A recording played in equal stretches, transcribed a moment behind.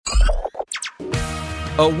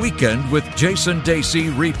A Weekend with Jason Dacey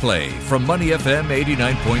replay from Money FM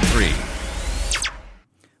 89.3.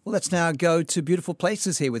 Well, let's now go to beautiful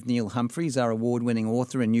places here with Neil Humphreys, our award-winning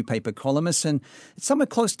author and newspaper columnist. And it's somewhere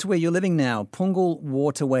close to where you're living now, Punggol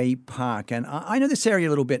Waterway Park. And I know this area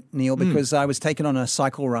a little bit, Neil, because I was taken on a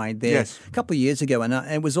cycle ride there a couple of years ago. And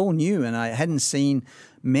it was all new, and I hadn't seen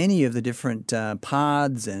many of the different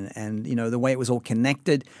paths and you know, the way it was all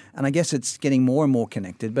connected. And I guess it's getting more and more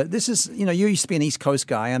connected. But this is, you know, you used to be an East Coast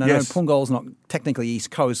guy, and I know Punggol's not technically East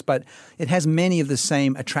Coast, but it has many of the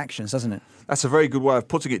same attractions, doesn't it? That's a very good way of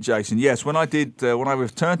putting it, Jason. Yes, when I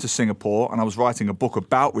returned to Singapore and I was writing a book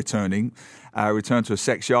about return to a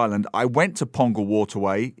sexy island, I went to Punggol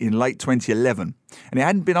Waterway in late 2011, and it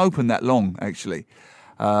hadn't been open that long, actually.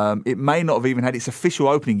 It may not have even had its official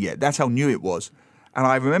opening yet. That's how new it was. And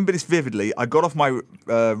I remember this vividly. I got off my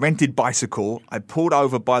rented bicycle. I pulled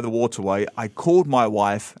over by the waterway. I called my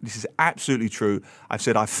wife. This is absolutely true. I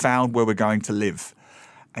said, I found where we're going to live.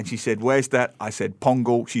 And she said, where's that? I said,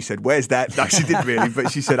 Punggol. She said, where's that? No, she didn't really, but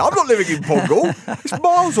she said, I'm not living in Punggol. It's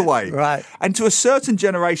miles away. Right. And to a certain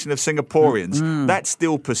generation of Singaporeans, that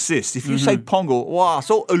still persists. If you say Punggol, wow,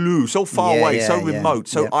 so aloof, so far away, so remote,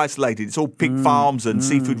 so isolated. It's all pig farms and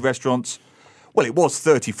seafood restaurants. Well, it was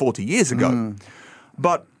 30, 40 years ago.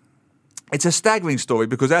 But it's a staggering story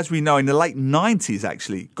because, as we know, in the late 90s,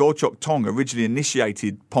 actually, Goh Chok Tong originally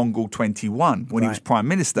initiated Punggol 21 when he was Prime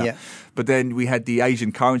Minister. Yeah. But then we had the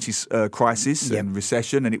Asian currency crisis and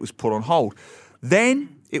recession, and it was put on hold.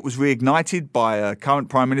 Then it was reignited by current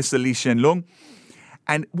Prime Minister Lee Hsien Loong.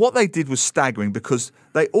 And what they did was staggering because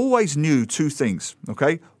they always knew two things,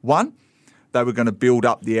 okay? One, they were going to build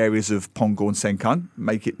up the areas of Punggol and Sengkang,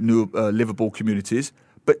 make it new livable communities.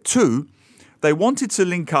 But two, they wanted to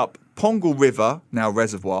link up Punggol River, now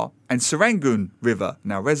reservoir, and Serangoon River,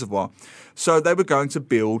 now reservoir. So they were going to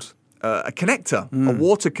build a connector, a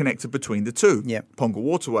water connector between the two, Punggol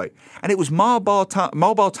Waterway. And it was Mao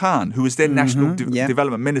Tan, who was then National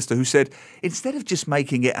Development Minister, who said, instead of just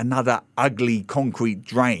making it another ugly concrete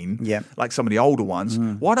drain, like some of the older ones,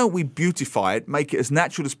 why don't we beautify it, make it as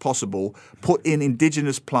natural as possible, put in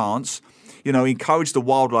indigenous plants, you know, encourage the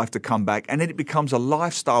wildlife to come back, and then it becomes a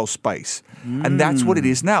lifestyle space. And that's what it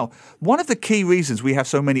is now. One of the key reasons we have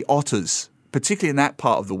so many otters, particularly in that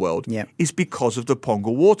part of the world, is because of the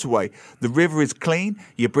Punggol Waterway. The river is clean.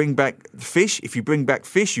 You bring back fish. If you bring back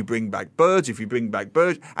fish, you bring back birds. If you bring back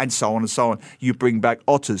birds, and so on and so on, you bring back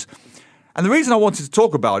otters. And the reason I wanted to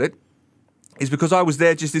talk about it is because I was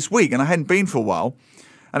there just this week, and I hadn't been for a while.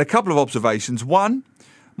 And a couple of observations. One,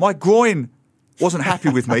 my groin wasn't happy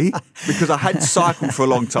with me because I hadn't cycled for a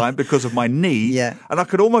long time because of my knee. And I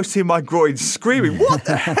could almost hear my groin screaming, what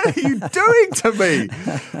the hell are you doing to me?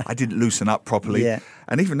 I didn't loosen up properly.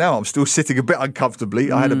 And even now I'm still sitting a bit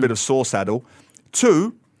uncomfortably. I had a bit of sore saddle.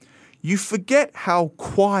 Two, you forget how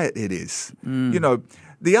quiet it is. You know,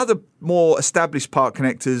 the other more established park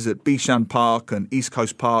connectors at Bishan Park and East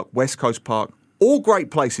Coast Park, West Coast Park, all great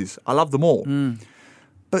places. I love them all.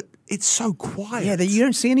 But it's so quiet. Yeah, you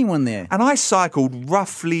don't see anyone there. And I cycled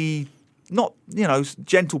roughly, not, you know,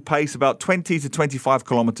 gentle pace, about 20 to 25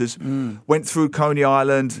 kilometres, went through Coney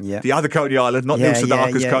Island, the other Coney Island, not Neil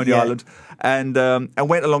Sedaka's Coney Island, and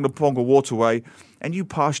went along the Punggol Waterway, and you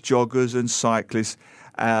pass joggers and cyclists,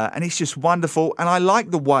 and it's just wonderful. And I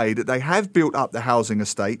like the way that they have built up the housing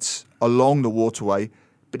estates along the waterway,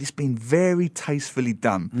 but it's been very tastefully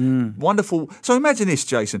done. Wonderful. So imagine this,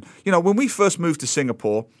 Jason. You know, when we first moved to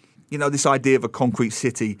Singapore, you know, this idea of a concrete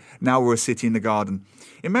city, now we're a city in the garden.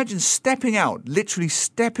 Imagine stepping out, literally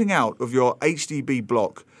stepping out of your HDB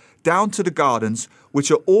block down to the gardens, which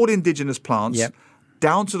are all indigenous plants,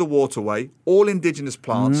 down to the waterway, all indigenous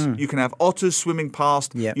plants. You can have otters swimming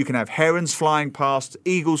past. You can have herons flying past,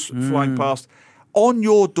 eagles flying past. On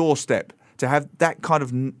your doorstep, to have that kind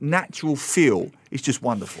of natural feel is just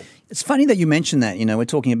wonderful. It's funny that you mentioned that. You know, we're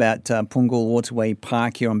talking about Punggol Waterway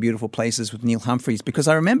Park here on Beautiful Places with Neil Humphreys, because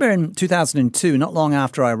I remember in 2002, not long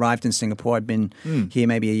after I arrived in Singapore, I'd been here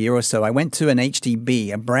maybe a year or so, I went to an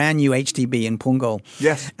HDB, a brand new HDB in Punggol.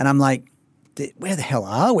 Yes. And I'm like, where the hell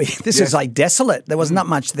are we? This is like desolate. There was not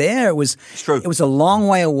much there. It was a long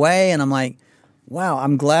way away, and I'm like, wow,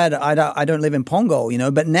 I'm glad I don't live in Punggol, you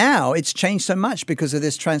know. But now it's changed so much because of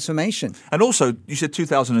this transformation. And also, you said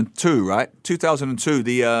 2002, right? 2002,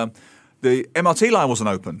 the MRT line wasn't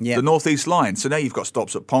open, Yep. the Northeast line. So now you've got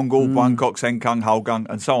stops at Punggol, Buangkok, Sengkang, Hougang,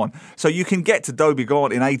 and so on. So you can get to Dhoby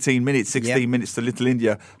Ghaut in 18 minutes, 16 minutes to Little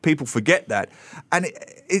India. People forget that. And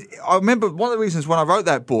I remember one of the reasons when I wrote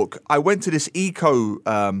that book, I went to this eco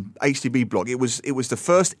HDB block. It was the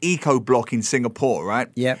first eco block in Singapore, right?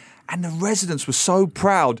 Yep. And the residents were so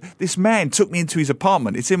proud. This man took me into his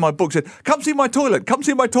apartment. It's in my book. Said, "Come see my toilet. Come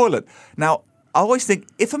see my toilet." Now, I always think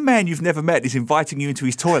if a man you've never met is inviting you into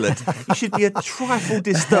his toilet, you should be a trifle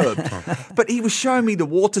disturbed. But he was showing me the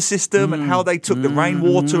water system and how they took the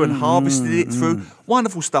rainwater and harvested it through.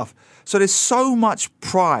 Wonderful stuff. So there's so much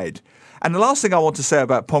pride. And the last thing I want to say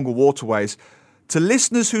about Punggol Waterway is, to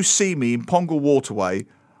listeners who see me in Punggol Waterway,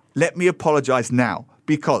 let me apologise now,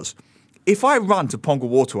 because if I run to Punggol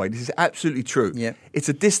Waterway, this is absolutely true. Yep. It's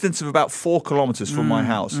a distance of about 4 kilometres from my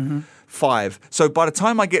house. 5. So by the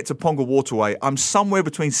time I get to Punggol Waterway, I'm somewhere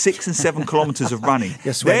between 6 and 7 kilometres of running.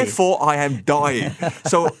 You're sweaty. Therefore, I am dying.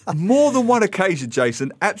 So more than one occasion,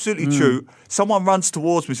 Jason, absolutely true, someone runs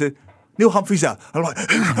towards me and says, "Neil Humphreys out." I'm like,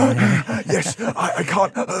 yes, I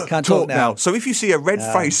can't talk now. So if you see a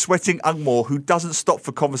red-faced, sweating Angmo who doesn't stop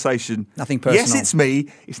for conversation, nothing personal. Yes, it's me.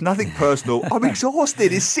 It's nothing personal. I'm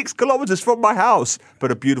exhausted. It's 6 kilometres from my house,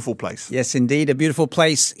 but a beautiful place. Yes, indeed. A beautiful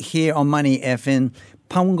place here on Money FM.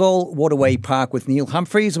 Punggol Waterway Park with Neil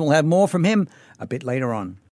Humphreys, and we'll have more from him a bit later on.